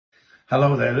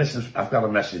Hello there, listen, I've got a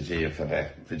message here for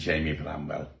Jamie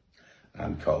Bramwell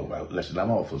and Colwell. Listen,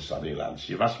 I'm awful sorry, lads.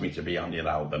 You've asked me to be on your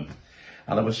album,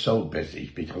 and I was so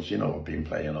busy because, you know, I've been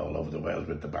playing all over the world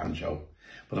with the banjo.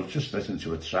 But I've just listened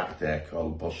to a track there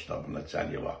called Bus Stop, and I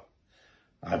tell you what,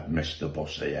 I've missed the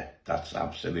bus here. That's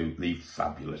absolutely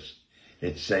fabulous.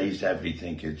 It says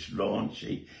everything. It's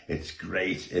raunchy, it's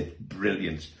great, it's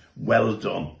brilliant. Well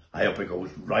done. I hope it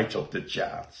goes right up the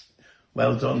charts.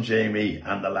 Well done, Jamie,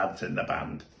 and the lads in the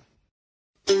band.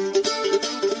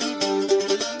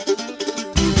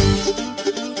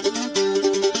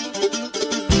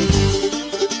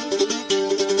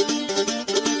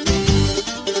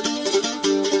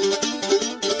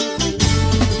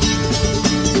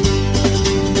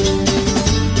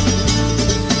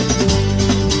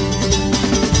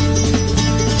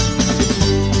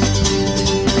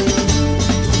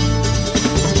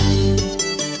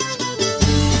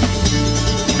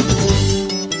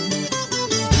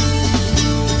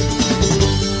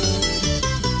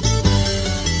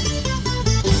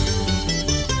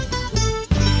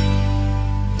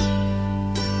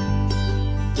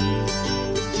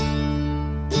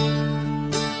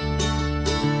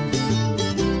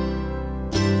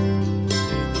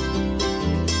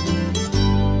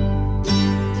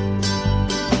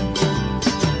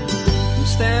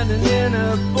 Standing in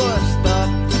a bus stop,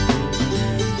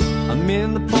 I'm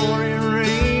in the pouring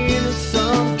rain, and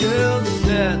some girl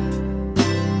said,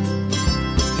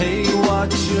 "Hey,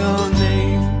 what's your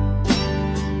name?"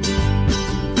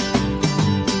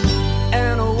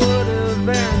 And I would have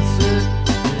answered,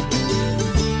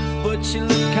 but she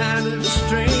looked kind of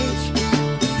strange.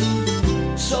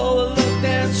 So I looked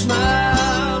and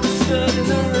smiled and stood in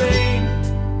the rain.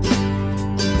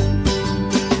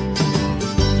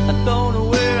 I don't know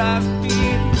where I've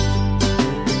been,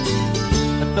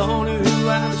 I don't know who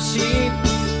I've seen,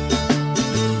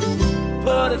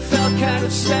 but it felt kind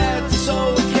of sad,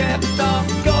 so I kept on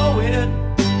going.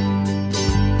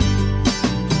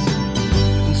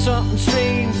 And something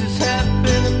strange has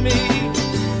happened to me.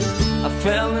 I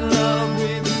fell in love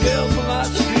with a girl from our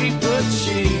street, but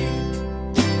she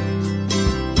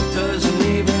doesn't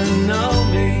even know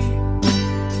me.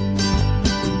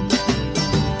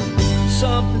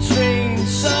 Something strange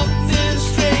has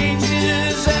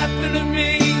happened to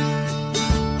me.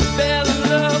 I fell in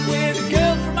love with a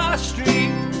girl from our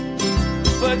street,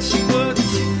 but she wouldn't,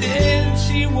 she didn't,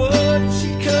 she wouldn't, she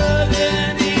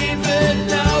couldn't even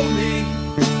know me.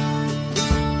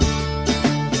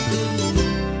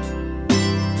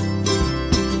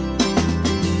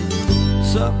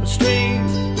 Something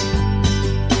strange